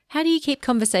How do you keep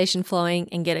conversation flowing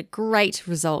and get a great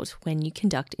result when you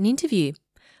conduct an interview?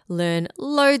 Learn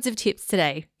loads of tips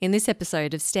today in this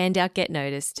episode of Stand Out, Get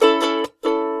Noticed. Hi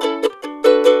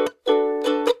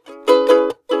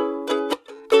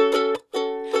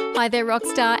there,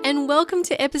 Rockstar, and welcome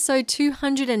to episode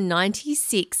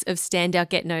 296 of Stand Out,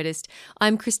 Get Noticed.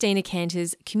 I'm Christina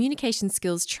Canters, communication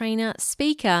skills trainer,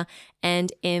 speaker,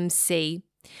 and MC.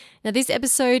 Now, this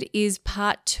episode is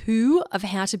part 2 of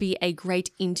how to be a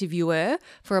great interviewer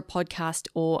for a podcast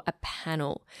or a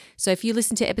panel. So if you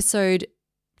listen to episode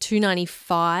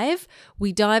 295,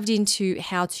 we dived into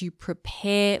how to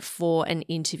prepare for an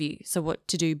interview. So what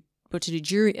to do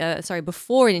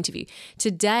before an interview.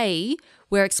 Today,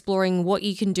 we're exploring what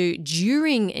you can do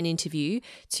during an interview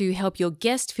to help your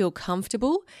guest feel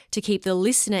comfortable, to keep the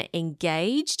listener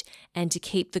engaged, and to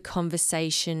keep the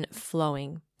conversation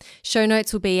flowing. Show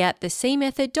notes will be at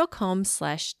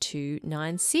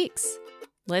thecmethod.com/296.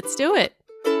 Let's do it.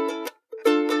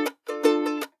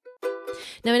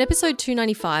 Now, in episode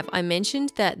 295, I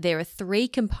mentioned that there are 3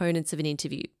 components of an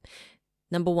interview.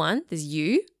 Number 1, there's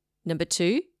you. Number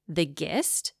 2, the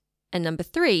guest. And number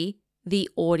 3, the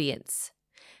audience.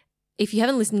 If you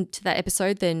haven't listened to that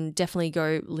episode, then definitely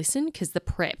go listen because the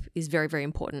prep is very, very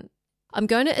important. I'm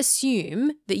going to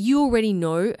assume that you already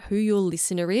know who your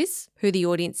listener is, who the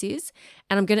audience is,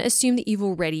 and I'm going to assume that you've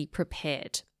already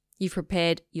prepared. You've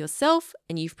prepared yourself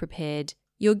and you've prepared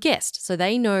your guest, so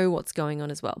they know what's going on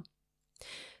as well.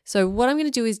 So what I'm going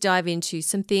to do is dive into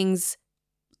some things.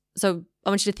 So I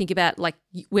want you to think about, like,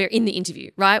 we're in the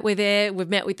interview, right? We're there, we've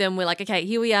met with them, we're like, okay,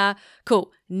 here we are,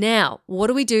 cool. Now, what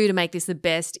do we do to make this the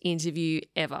best interview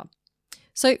ever?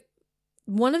 So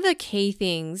one of the key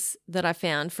things that I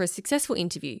found for a successful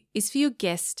interview is for your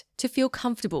guest to feel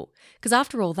comfortable, because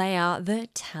after all, they are the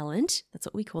talent. That's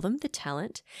what we call them, the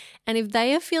talent. And if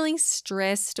they are feeling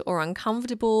stressed or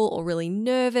uncomfortable or really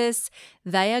nervous,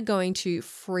 they are going to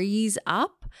freeze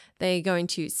up. They're going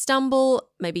to stumble,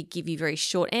 maybe give you very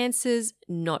short answers,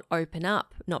 not open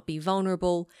up, not be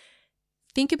vulnerable.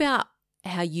 Think about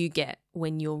how you get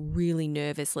when you're really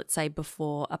nervous, let's say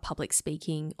before a public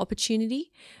speaking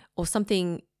opportunity or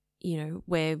something,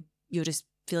 where you're just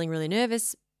feeling really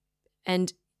nervous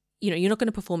and, you're not going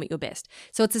to perform at your best.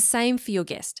 So it's the same for your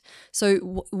guest. So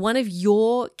one of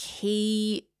your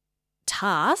key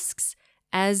tasks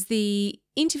as the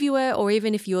interviewer, or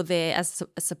even if you're there as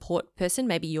a support person,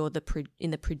 maybe you're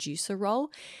in the producer role,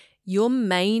 your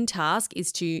main task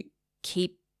is to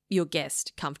keep your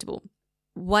guest comfortable.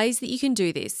 Ways that you can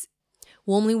do this: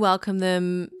 warmly welcome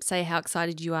them, say how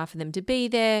excited you are for them to be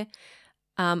there.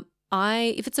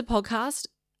 If it's a podcast,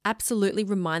 absolutely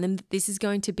remind them that this is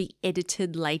going to be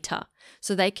edited later,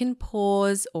 so they can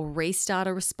pause or restart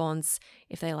a response.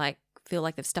 If they feel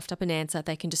like they've stuffed up an answer,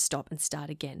 they can just stop and start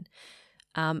again.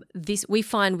 This we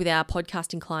find with our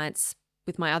podcasting clients,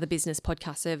 with my other business,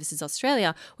 Podcast Services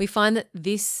Australia, we find that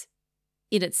this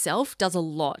in itself does a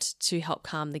lot to help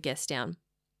calm the guest down.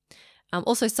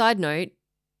 Also, side note,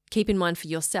 keep in mind for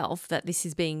yourself that this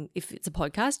is if it's a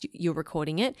podcast, you're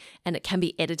recording it and it can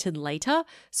be edited later.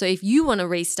 So if you want to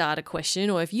restart a question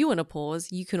or if you want to pause,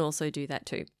 you can also do that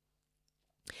too.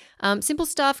 Simple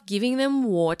stuff: giving them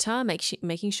water,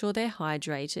 making sure they're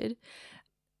hydrated.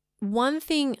 One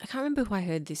thing, I can't remember who I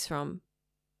heard this from.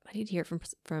 I did hear it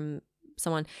from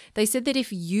someone. They said that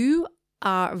if you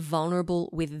are vulnerable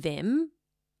with them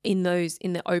in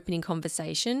the opening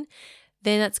conversation,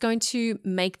 then that's going to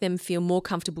make them feel more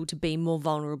comfortable to be more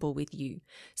vulnerable with you.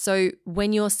 So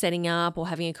when you're setting up or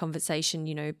having a conversation,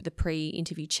 the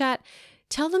pre-interview chat,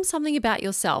 tell them something about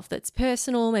yourself that's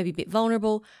personal, maybe a bit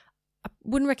vulnerable. I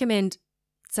wouldn't recommend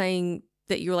saying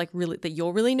that you're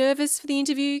really nervous for the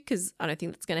interview, because I don't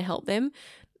think that's going to help them.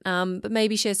 But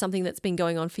maybe share something that's been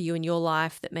going on for you in your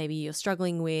life that maybe you're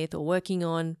struggling with or working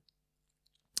on.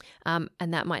 And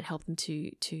that might help them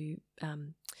to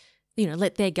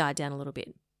let their guard down a little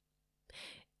bit.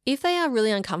 If they are really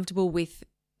uncomfortable with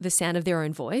the sound of their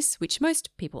own voice, which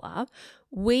most people are,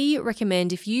 we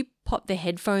recommend if you pop the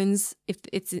headphones, if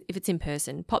it's in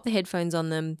person, pop the headphones on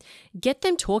them, get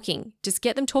them talking. Just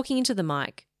get them talking into the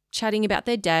mic, chatting about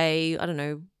their day, I don't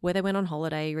know, where they went on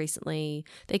holiday recently,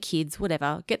 their kids,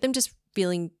 whatever. Get them just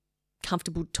feeling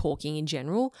comfortable talking in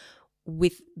general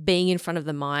with being in front of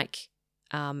the mic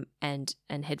and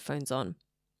headphones on.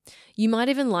 You might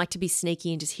even like to be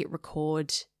sneaky and just hit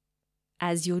record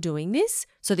as you're doing this,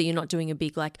 so that you're not doing a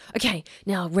big okay,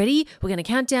 now ready? We're going to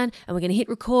count down and we're going to hit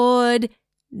record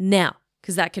now,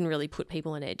 because that can really put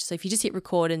people on edge. So if you just hit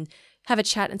record and have a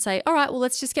chat and say, all right, well,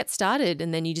 let's just get started,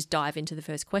 and then you just dive into the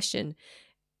first question,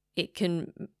 it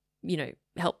can,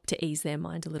 help to ease their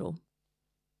mind a little.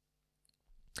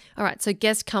 All right, so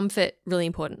guest comfort, really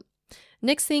important.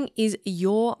 Next thing is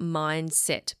your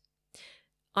mindset.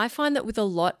 I find that with a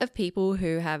lot of people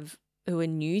who are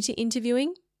new to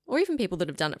interviewing, or even people that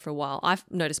have done it for a while, I've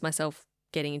noticed myself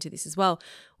getting into this as well.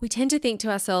 We tend to think to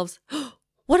ourselves, oh,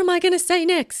 what am I going to say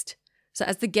next? So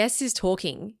as the guest is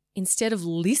talking, instead of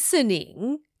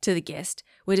listening to the guest,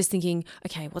 we're just thinking,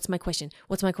 okay, what's my question?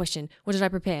 What's my question? What did I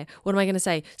prepare? What am I going to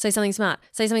say? Say something smart.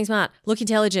 Say something smart. Look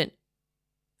intelligent.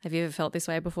 Have you ever felt this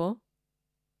way before?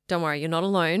 Don't worry, you're not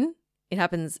alone. It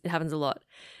happens a lot.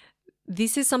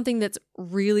 This is something that's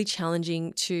really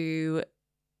challenging to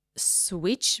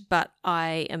switch, but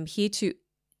I am here to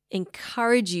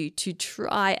encourage you to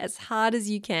try as hard as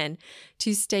you can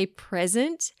to stay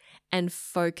present and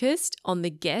focused on the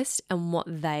guest and what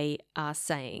they are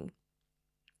saying.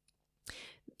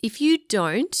 If you're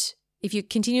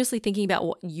continuously thinking about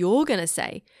what you're going to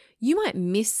say, you might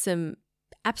miss some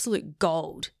absolute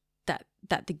gold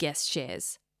that the guest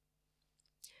shares.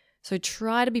 So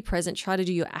try to be present, try to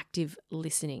do your active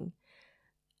listening.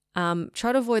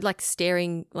 Try to avoid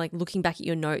staring, looking back at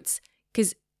your notes,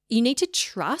 because you need to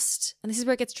trust, and this is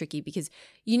where it gets tricky, because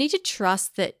you need to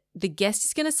trust that the guest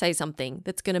is going to say something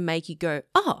that's going to make you go,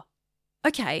 oh,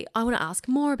 okay, I want to ask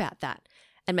more about that,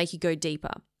 and make you go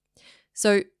deeper.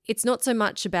 So it's not so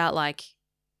much about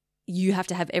you have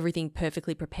to have everything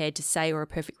perfectly prepared to say or a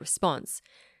perfect response.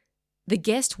 The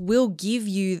guest will give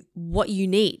you what you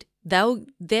need. They're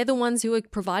the ones who are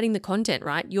providing the content,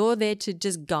 right? You're there to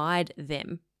just guide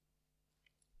them.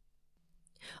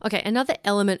 Okay, another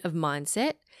element of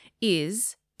mindset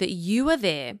is that you are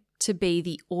there to be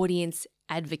the audience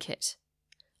advocate.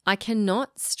 I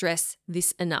cannot stress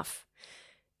this enough.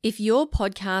 If you're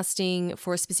podcasting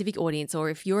for a specific audience,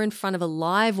 or if you're in front of a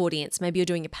live audience, maybe you're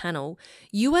doing a panel,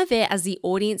 you are there as the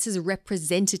audience's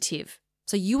representative.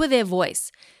 So you are their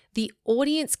voice. The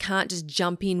audience can't just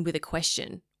jump in with a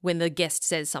question when the guest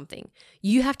says something.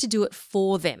 You have to do it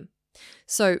for them.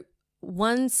 So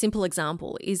one simple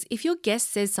example is if your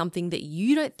guest says something that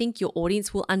you don't think your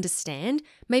audience will understand,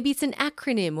 maybe it's an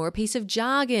acronym or a piece of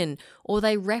jargon, or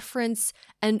they reference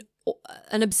an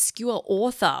obscure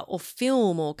author or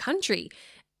film or country,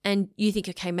 and you think,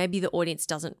 okay, maybe the audience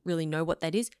doesn't really know what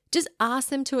that is, just ask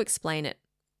them to explain it.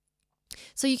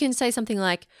 So you can say something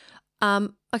like,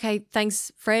 okay,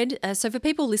 thanks, Fred. So for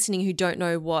people listening who don't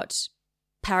know what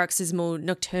paroxysmal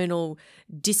nocturnal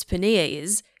dyspnea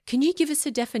is, can you give us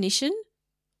a definition?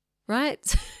 Right?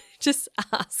 Just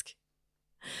ask.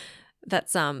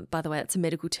 That's by the way, that's a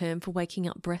medical term for waking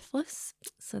up breathless.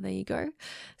 So there you go.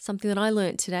 Something that I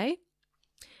learned today.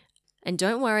 And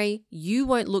don't worry, you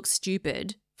won't look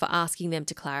stupid for asking them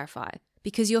to clarify,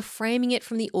 because you're framing it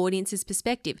from the audience's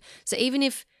perspective. So even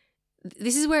if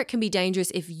this is where it can be dangerous,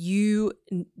 if you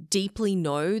deeply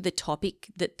know the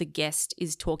topic that the guest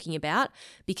is talking about,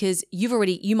 because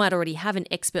you might already have an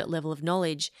expert level of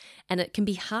knowledge, and it can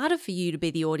be harder for you to be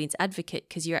the audience advocate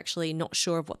because you're actually not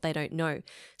sure of what they don't know.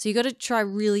 So you got to try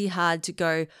really hard to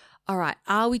go, all right,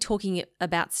 are we talking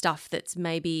about stuff that's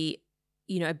maybe,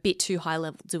 a bit too high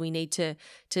level? Do we need to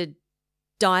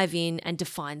dive in and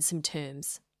define some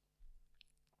terms?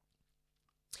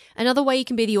 Another way you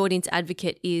can be the audience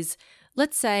advocate is,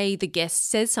 let's say the guest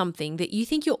says something that you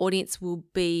think your audience will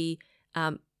be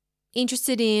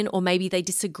interested in, or maybe they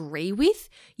disagree with.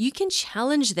 You can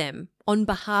challenge them on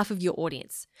behalf of your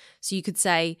audience. So you could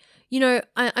say,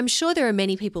 I'm sure there are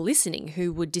many people listening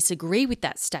who would disagree with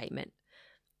that statement.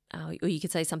 Or you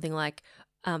could say something like,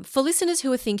 for listeners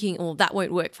who are thinking, oh, that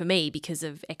won't work for me because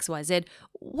of X, Y, Z,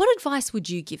 what advice would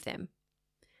you give them?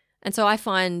 And so I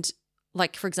find,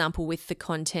 for example, with the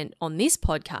content on this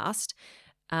podcast,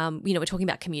 we're talking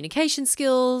about communication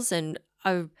skills, and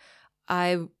I've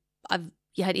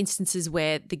had instances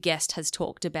where the guest has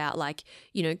talked about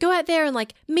go out there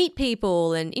and meet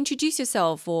people and introduce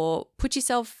yourself or put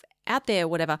yourself out there,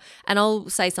 whatever. And I'll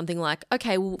say something like,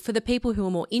 okay, well, for the people who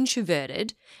are more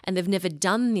introverted and they've never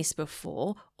done this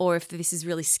before, or if this is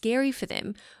really scary for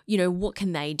them, what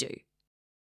can they do?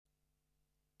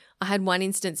 I had one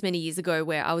instance many years ago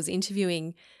where I was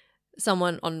interviewing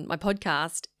someone on my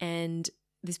podcast, and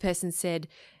this person said,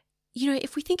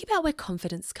 if we think about where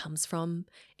confidence comes from,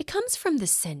 it comes from the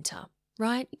center,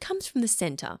 right? It comes from the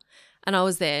center. And I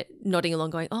was there nodding along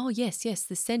going, oh, yes,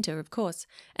 the center, of course.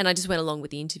 And I just went along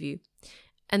with the interview.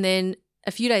 And then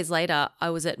a few days later, I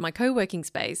was at my co-working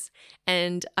space,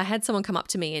 and I had someone come up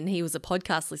to me, and he was a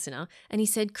podcast listener, and he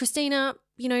said, Christina,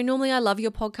 normally I love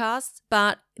your podcasts,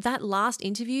 but that last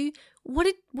interview, what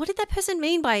did that person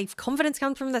mean by confidence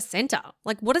comes from the center?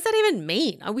 What does that even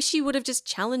mean? I wish you would have just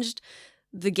challenged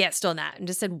the guest on that and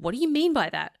just said, what do you mean by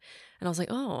that? And I was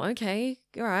like, oh, okay,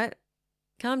 all right.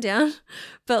 calm down.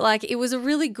 But like, it was a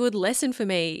really good lesson for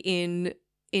me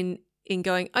in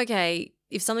going, okay,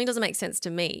 if something doesn't make sense to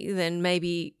me, then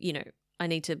maybe, I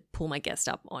need to pull my guest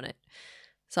up on it.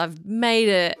 So I've made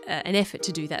an effort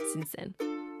to do that since then.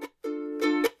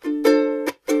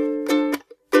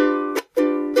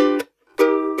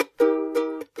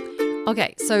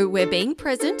 Okay, so we're being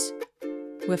present,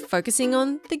 we're focusing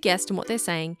on the guest and what they're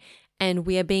saying, and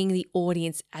we are being the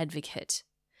audience advocate.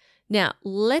 Now,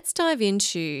 let's dive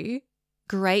into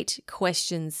great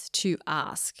questions to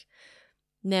ask.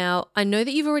 Now, I know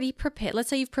that you've already prepared, let's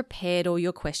say you've prepared all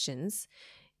your questions.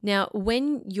 Now,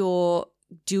 when you're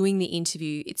doing the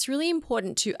interview, it's really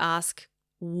important to ask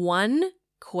one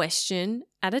question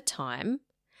at a time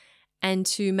and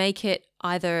to make it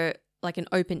either like an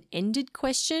open-ended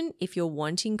question if you're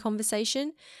wanting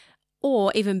conversation,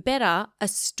 or even better, a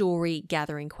story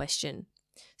gathering question.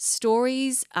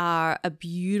 Stories are a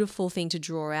beautiful thing to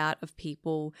draw out of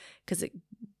people because it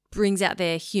brings out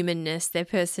their humanness, their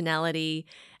personality,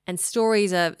 and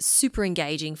stories are super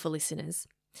engaging for listeners.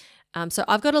 So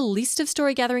I've got a list of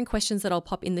story gathering questions that I'll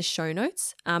pop in the show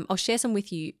notes. I'll share some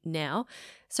with you now.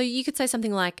 So you could say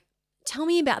something like, tell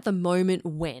me about the moment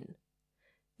when.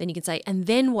 Then you can say, and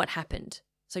then what happened?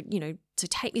 So, so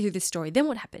take me through this story. Then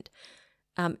what happened?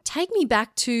 Take me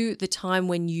back to the time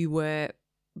when you were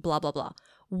blah, blah, blah.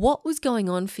 What was going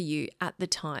on for you at the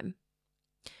time?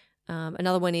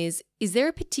 Another one is there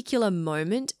a particular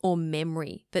moment or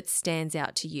memory that stands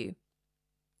out to you?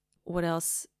 What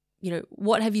else?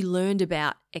 What have you learned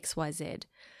about XYZ?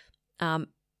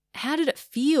 How did it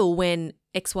feel when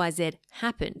XYZ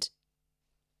happened?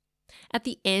 At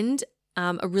the end,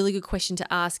 a really good question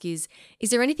to ask is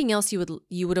there anything else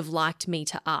you would have liked me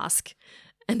to ask?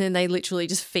 And then they literally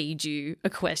just feed you a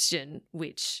question,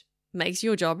 which makes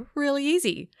your job really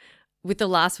easy. With the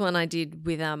last one I did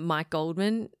with Mike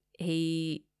Goldman,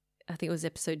 I think it was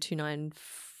episode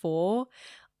 294,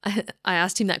 I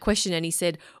asked him that question and he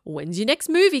said, when's your next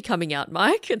movie coming out,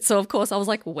 Mike? And so, of course, I was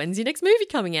like, when's your next movie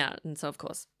coming out? And so, of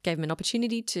course, gave him an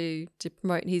opportunity to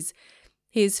promote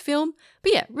his film.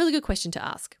 But yeah, really good question to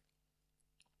ask.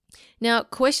 Now,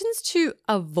 questions to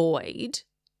avoid.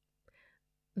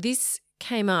 This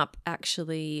came up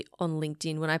actually on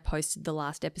LinkedIn when I posted the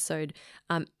last episode.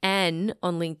 Anne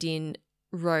on LinkedIn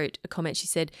wrote a comment. She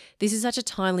said, this is such a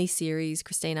timely series,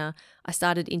 Christina. I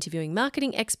started interviewing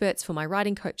marketing experts for my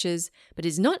writing coaches, but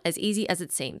it's not as easy as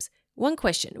it seems. One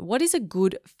question, what is a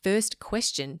good first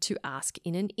question to ask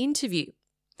in an interview?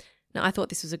 Now, I thought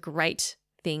this was a great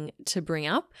thing to bring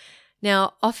up.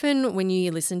 Now, often when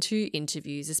you listen to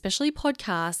interviews, especially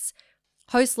podcasts,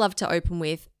 hosts love to open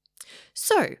with,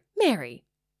 so, Mary,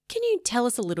 can you tell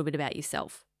us a little bit about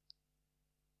yourself?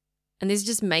 And this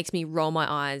just makes me roll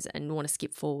my eyes and want to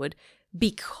skip forward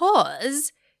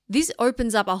because this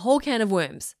opens up a whole can of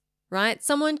worms, right?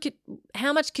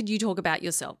 How much could you talk about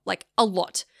yourself? Like a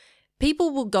lot. People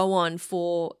will go on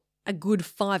for a good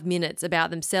 5 minutes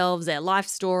about themselves, their life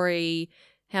story,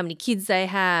 how many kids they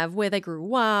have, where they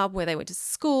grew up, where they went to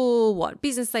school, what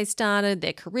business they started,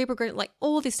 their career progression, like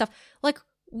all this stuff. Like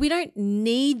we don't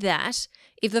need that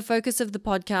if the focus of the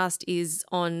podcast is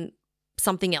on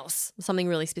something else, something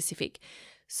really specific.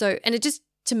 So, and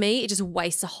to me, it just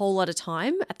wastes a whole lot of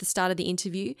time at the start of the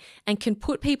interview and can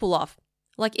put people off.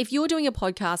 Like if you're doing a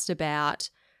podcast about,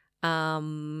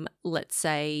 let's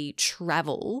say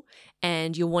travel,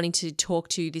 and you're wanting to talk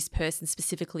to this person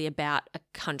specifically about a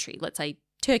country, let's say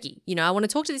Turkey. I want to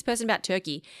talk to this person about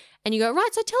Turkey. And you go, right,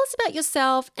 so tell us about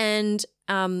yourself and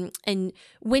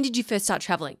when did you first start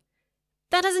traveling?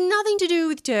 That has nothing to do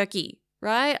with Turkey,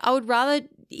 right? I would rather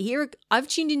I've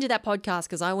tuned into that podcast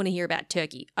because I want to hear about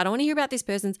Turkey. I don't want to hear about this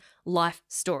person's life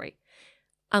story.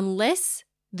 Unless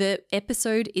the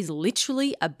episode is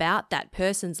literally about that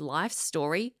person's life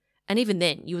story, and even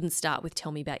then, you wouldn't start with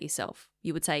tell me about yourself.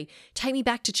 You would say, take me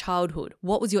back to childhood.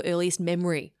 What was your earliest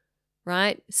memory,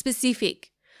 right?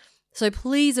 Specific. So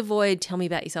please avoid tell me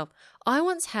about yourself. I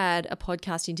once had a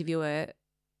podcast interviewer,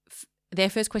 their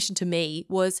first question to me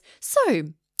was, so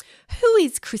who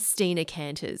is Christina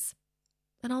Canters?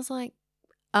 And I was like,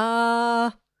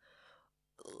 wow,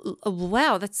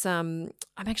 that's, I'm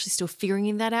actually still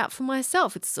figuring that out for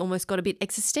myself. It's almost got a bit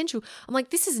existential. I'm like,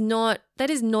 that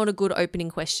is not a good opening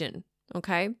question,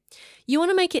 okay? You want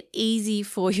to make it easy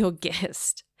for your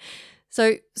guest.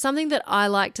 So something that I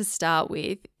like to start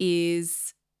with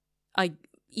is,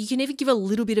 you can even give a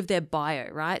little bit of their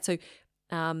bio, right? So,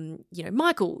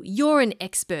 Michael, you're an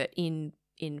expert in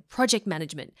project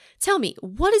management. Tell me,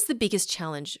 what is the biggest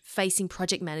challenge facing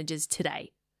project managers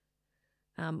today?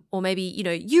 Or maybe,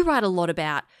 you write a lot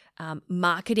about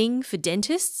marketing for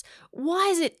dentists. Why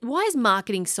is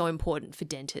marketing so important for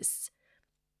dentists?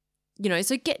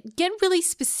 So get really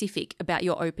specific about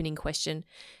your opening question.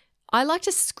 I like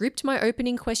to script my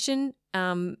opening question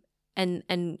and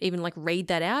even like read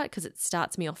that out because it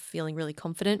starts me off feeling really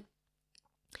confident.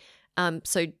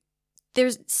 So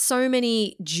there's so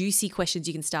many juicy questions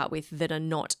you can start with that are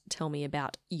not tell me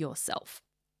about yourself.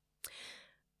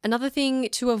 Another thing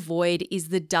to avoid is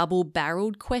the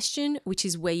double-barreled question, which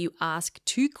is where you ask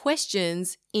two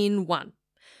questions in one.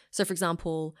 So for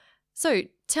example, so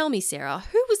tell me, Sarah,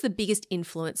 who was the biggest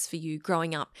influence for you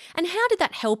growing up and how did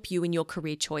that help you in your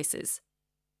career choices?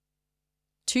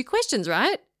 Two questions,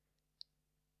 right?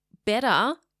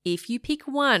 Better if you pick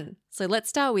one. So let's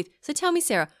start with, so tell me,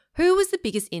 Sarah, who was the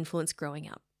biggest influence growing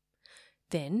up?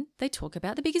 Then they talk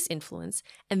about the biggest influence.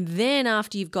 And then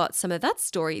after you've got some of that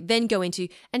story, then go into,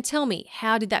 and tell me,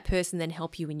 how did that person then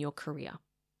help you in your career?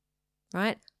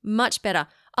 Right? Much better.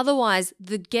 Otherwise,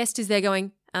 the guest is there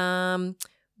going,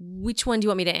 which one do you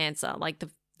want me to answer? Like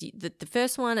the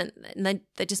first one, and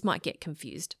they just might get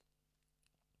confused.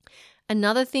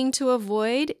 Another thing to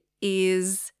avoid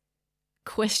is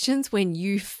questions when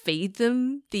you feed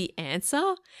them the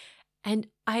answer. And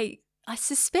I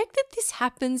suspect that this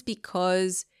happens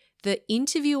because the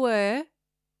interviewer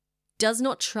does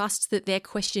not trust that their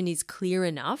question is clear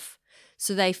enough,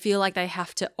 so they feel like they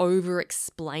have to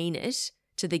over-explain it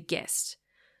to the guest.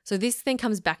 So this then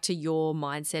comes back to your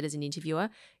mindset as an interviewer.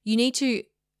 You need to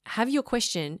have your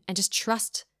question and just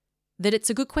trust that it's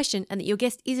a good question and that your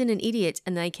guest isn't an idiot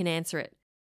and they can answer it.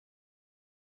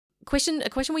 A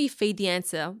question where you feed the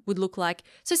answer would look like,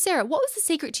 so Sarah, what was the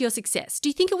secret to your success? Do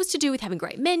you think it was to do with having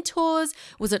great mentors?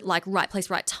 Was it like right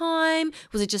place, right time?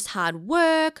 Was it just hard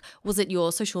work? Was it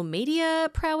your social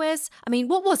media prowess? I mean,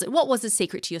 what was it? What was the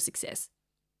secret to your success?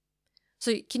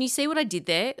 So can you see what I did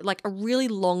there? Like a really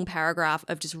long paragraph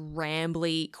of just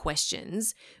rambly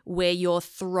questions where you're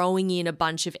throwing in a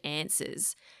bunch of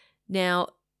answers. Now,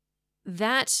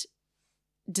 that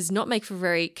does not make for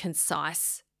very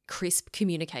concise, crisp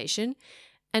communication.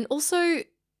 And also,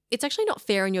 it's actually not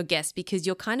fair on your guest because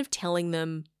you're kind of telling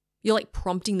them, you're like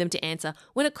prompting them to answer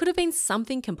when it could have been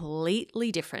something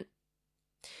completely different.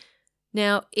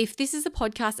 Now, if this is a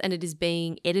podcast and it is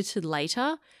being edited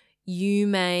later, you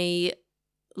may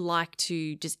like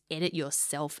to just edit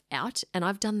yourself out. And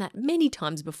I've done that many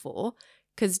times before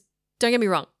because don't get me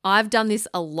wrong, I've done this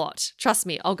a lot. Trust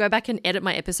me, I'll go back and edit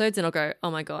my episodes and I'll go,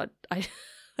 oh my God,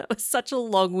 that was such a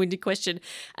long-winded question.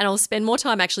 And I'll spend more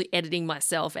time actually editing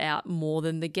myself out more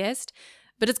than the guest.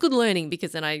 But it's good learning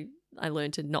because then I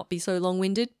learned to not be so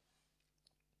long-winded.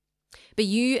 But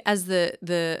you as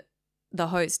the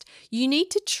host, you need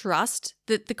to trust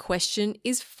that the question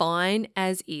is fine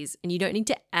as is and you don't need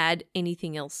to add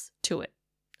anything else to it,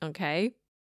 okay?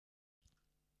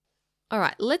 All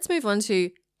right, let's move on to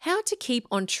how to keep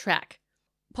on track.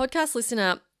 Podcast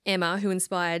listener Emma, who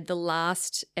inspired the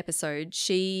last episode,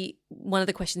 one of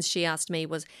the questions she asked me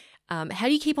was, how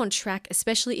do you keep on track,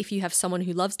 especially if you have someone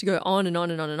who loves to go on and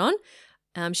on and on and on?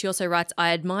 She also writes,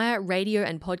 I admire radio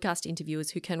and podcast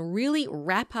interviewers who can really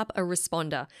wrap up a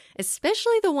responder,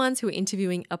 especially the ones who are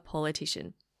interviewing a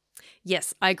politician.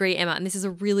 Yes, I agree, Emma, and this is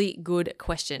a really good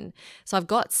question. So I've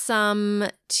got some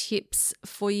tips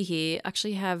for you here.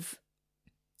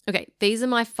 These are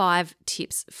my 5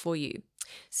 tips for you.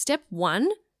 Step 1,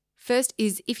 first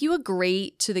is if you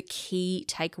agree to the key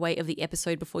takeaway of the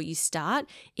episode before you start,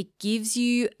 it gives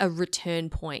you a return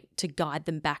point to guide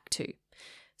them back to.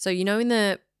 So, and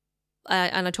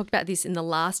I talked about this in the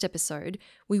last episode,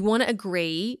 we want to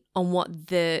agree on what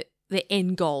the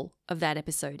end goal of that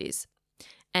episode is.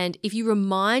 And if you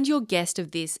remind your guest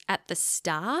of this at the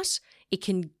start, it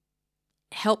can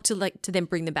help to then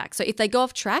bring them back. So if they go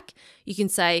off track, you can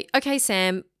say, okay,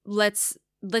 Sam, let's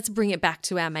bring it back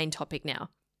to our main topic now.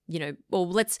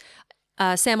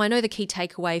 Sam, I know the key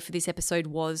takeaway for this episode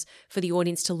was for the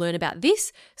audience to learn about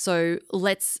this. So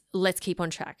let's keep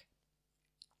on track.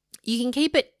 You can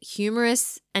keep it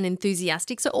humorous and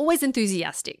enthusiastic. So always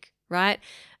enthusiastic, right?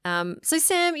 So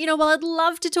Sam, while I'd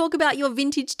love to talk about your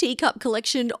vintage teacup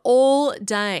collection all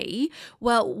day,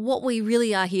 well, what we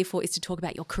really are here for is to talk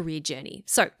about your career journey.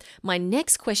 So my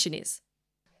next question is,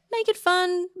 make it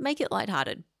fun, make it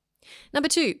lighthearted. Number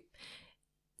 2,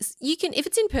 you can, if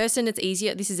it's in person, it's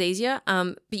easier. This is easier.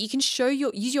 But you can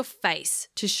use your face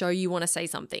to show you want to say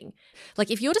something. Like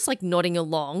if you're just like nodding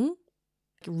along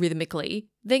rhythmically,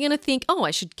 they're going to think, oh,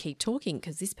 I should keep talking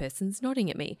because this person's nodding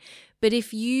at me. But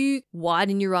if you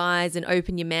widen your eyes and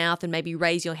open your mouth and maybe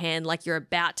raise your hand like you're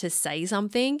about to say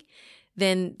something,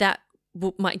 then that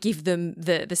might give them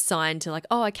the sign to like,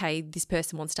 oh, okay, this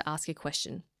person wants to ask a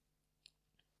question.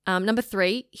 Number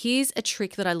 3, here's a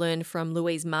trick that I learned from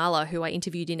Louise Marler, who I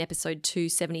interviewed in episode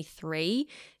 273.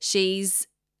 She's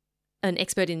an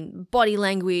expert in body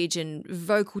language and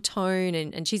vocal tone,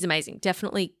 and she's amazing.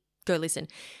 Definitely go listen.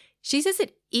 She says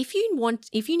that if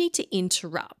you need to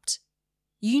interrupt,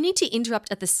 you need to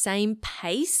interrupt at the same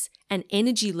pace and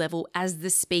energy level as the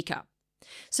speaker.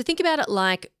 So think about it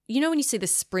like, when you see the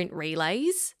sprint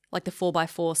relays, like the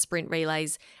 4x4 sprint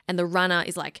relays, and the runner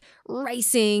is like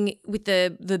racing with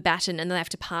the baton and they have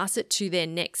to pass it to the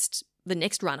next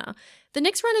runner. The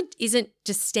next runner isn't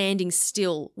just standing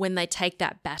still when they take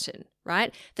that baton,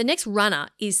 right? The next runner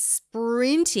is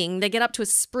sprinting. They get up to a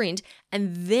sprint,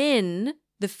 and then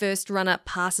the first runner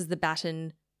passes the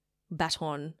baton. I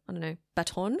don't know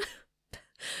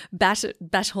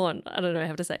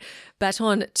how to say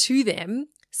baton to them,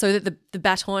 so that the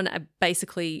baton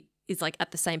basically is like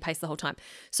at the same pace the whole time.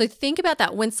 So think about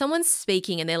that. When someone's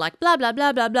speaking and they're like blah blah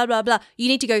blah blah blah blah blah, you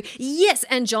need to go, yes,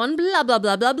 and John blah blah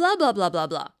blah blah blah blah blah blah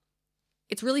blah.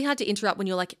 It's really hard to interrupt when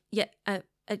you're like,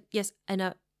 yes,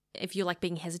 and if you're like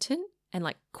being hesitant and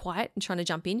like quiet and trying to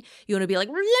jump in, you want to be like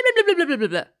blah blah blah blah blah blah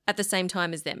blah at the same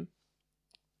time as them.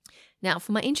 Now,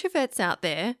 for my introverts out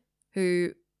there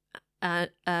who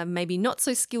maybe not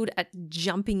so skilled at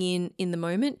jumping in the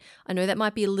moment, I know that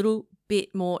might be a little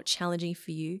bit more challenging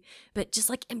for you, but just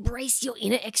like embrace your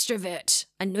inner extrovert.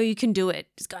 I know you can do it.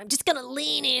 Just go, I'm just going to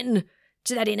lean in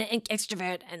to that inner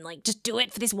extrovert and like just do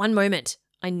it for this one moment.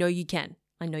 I know you can.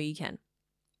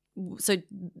 So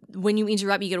when you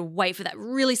interrupt, you got to wait for that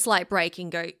really slight break and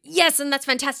go, yes, and that's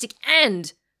fantastic.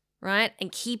 And right?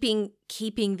 And keeping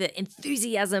the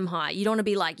enthusiasm high. You don't want to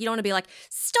be like,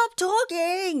 stop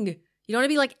talking. You don't want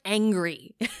to be like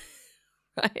angry,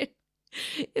 right?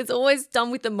 It's always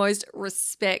done with the most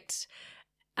respect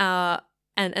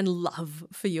and love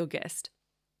for your guest.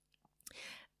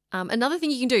 Another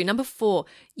thing you can do, number 4,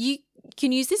 you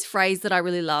can use this phrase that I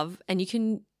really love, and you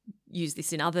can use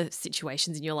this in other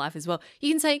situations in your life as well.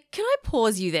 You can say, can I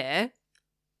pause you there?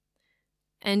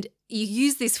 And you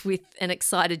use this with an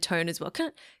excited tone as well.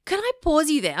 Can I pause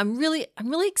you there? I'm really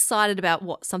excited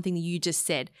about something that you just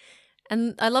said.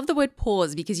 And I love the word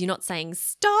pause because you're not saying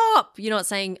stop. You're not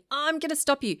saying I'm going to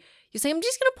stop you. You're saying I'm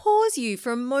just going to pause you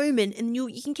for a moment, and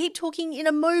you can keep talking in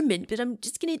a moment, but I'm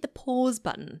just going to hit the pause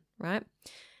button, right?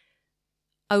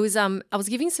 I was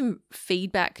giving some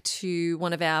feedback to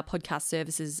one of our Podcast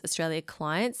Services Australia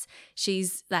clients.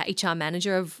 She's the HR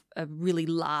manager of a really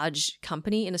large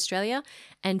company in Australia.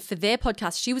 And for their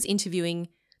podcast, she was interviewing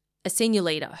a senior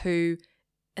leader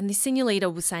and this senior leader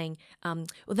was saying, well,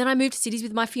 then I moved to cities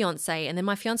with my fiance, and then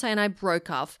my fiance and I broke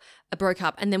up,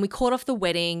 and then we called off the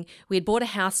wedding. We had bought a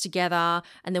house together,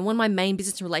 and then one of my main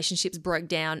business relationships broke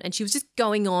down. And she was just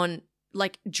going on,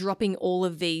 like dropping all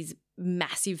of these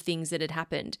massive things that had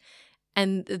happened.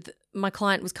 And my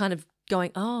client was kind of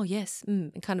going, oh, yes,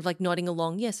 and kind of like nodding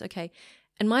along, yes, okay.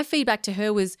 And my feedback to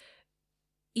her was,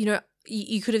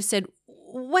 you could have said,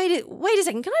 wait a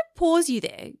second, can I pause you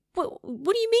there? What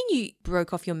do you mean you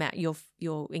broke off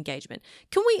your engagement?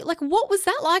 Can we, like, what was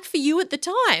that like for you at the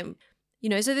time?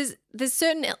 So there's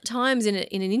certain times in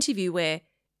an interview where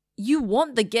you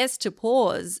want the guest to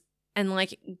pause and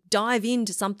like dive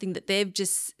into something that they've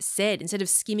just said instead of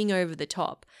skimming over the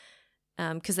top,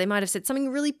 because they might have said something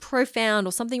really profound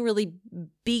or something really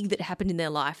big that happened in their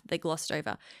life that they glossed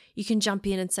over. You can jump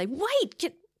in and say,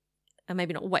 wait,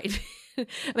 maybe not wait. I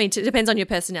mean, it depends on your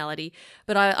personality,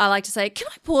 but I like to say, can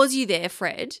I pause you there,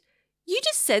 Fred? You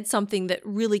just said something that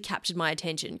really captured my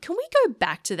attention. Can we go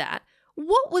back to that?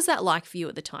 What was that like for you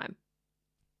at the time?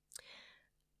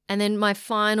 And then my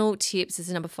final tips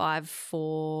is number 5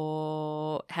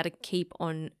 for how to keep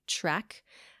on track.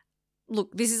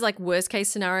 Look, this is like worst case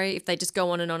scenario. If they just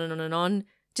go on and on and on and on,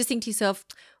 just think to yourself,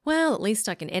 well, at least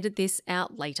I can edit this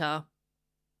out later.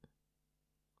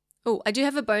 Oh, I do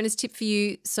have a bonus tip for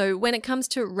you. So when it comes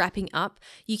to wrapping up,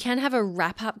 you can have a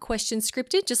wrap-up question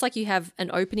scripted, just like you have an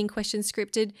opening question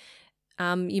scripted.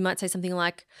 You might say something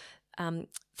like,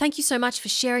 thank you so much for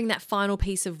sharing that final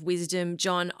piece of wisdom,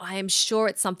 John. I am sure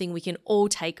it's something we can all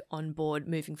take on board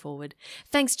moving forward.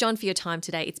 Thanks, John, for your time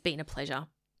today. It's been a pleasure.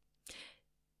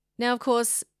 Now, of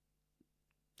course,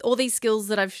 all these tips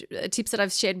that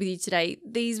I've shared with you today,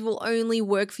 these will only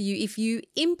work for you if you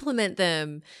implement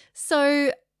them.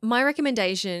 So my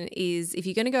recommendation is, if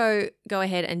you're going to go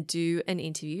ahead and do an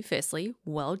interview, firstly,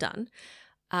 well done.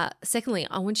 Secondly,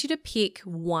 I want you to pick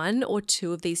 1 or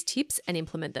 2 of these tips and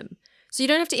implement them. So you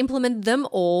don't have to implement them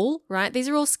all, right? These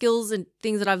are all skills and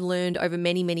things that I've learned over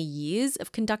many, many years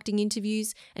of conducting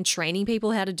interviews and training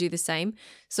people how to do the same.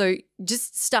 So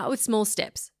just start with small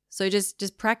steps. So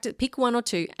just practice, pick one or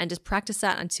two and just practice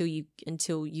that until you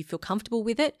feel comfortable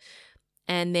with it,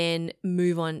 and then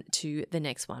move on to the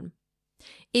next one.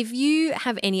 If you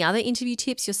have any other interview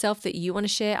tips yourself that you want to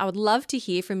share, I would love to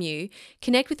hear from you.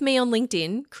 Connect with me on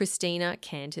LinkedIn, Christina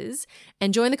Canters,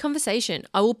 and join the conversation.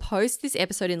 I will post this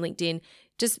episode in LinkedIn.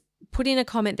 Just put in a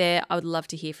comment there. I would love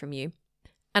to hear from you.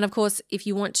 And of course, if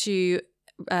you want to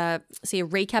see a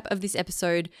recap of this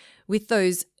episode with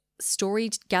those story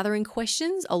gathering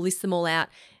questions, I'll list them all out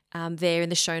there in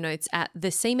the show notes at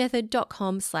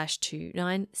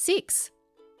thecmethod.com/296.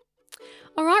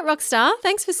 All right, Rockstar,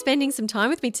 thanks for spending some time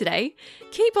with me today.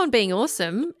 Keep on being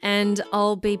awesome, and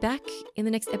I'll be back in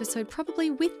the next episode probably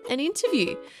with an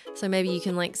interview. So maybe you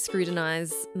can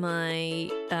scrutinize my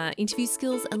interview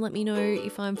skills and let me know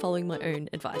if I'm following my own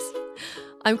advice.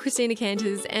 I'm Christina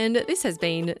Canters, and this has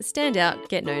been Stand Out,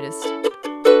 Get Noticed.